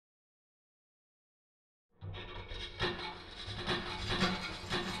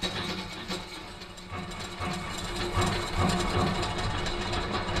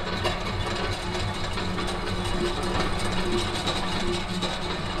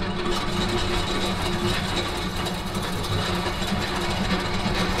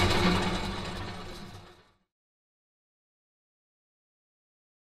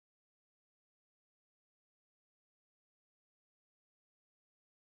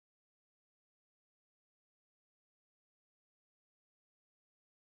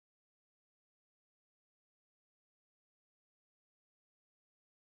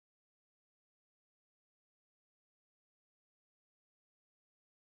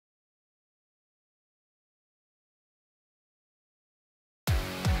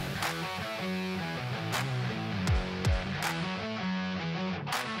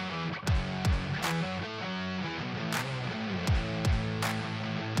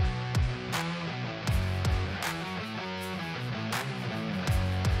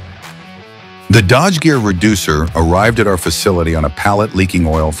The Dodge gear reducer arrived at our facility on a pallet leaking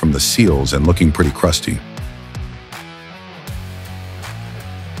oil from the seals and looking pretty crusty.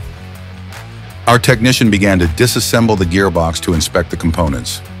 Our technician began to disassemble the gearbox to inspect the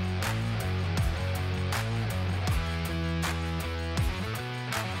components.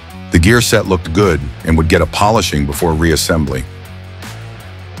 The gear set looked good and would get a polishing before reassembly.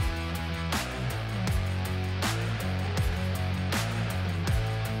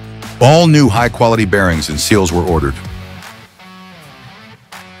 All new high-quality bearings and seals were ordered.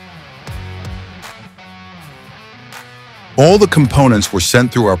 All the components were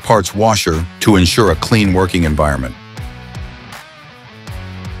sent through our parts washer to ensure a clean working environment.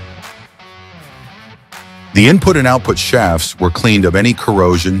 The input and output shafts were cleaned of any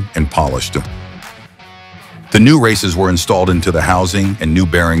corrosion and polished. The new races were installed into the housing and new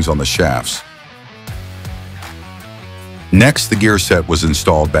bearings on the shafts. Next, the gear set was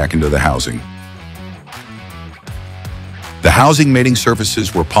installed back into the housing. The housing mating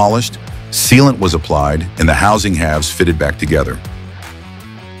surfaces were polished, sealant was applied, and the housing halves fitted back together.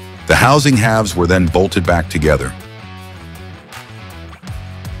 The housing halves were then bolted back together.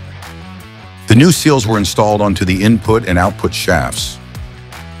 The new seals were installed onto the input and output shafts.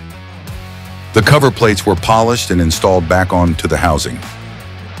 The cover plates were polished and installed back onto the housing.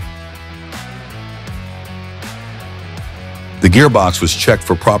 The gearbox was checked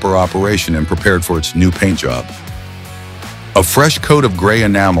for proper operation and prepared for its new paint job. A fresh coat of gray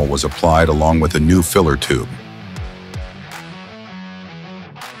enamel was applied along with a new filler tube.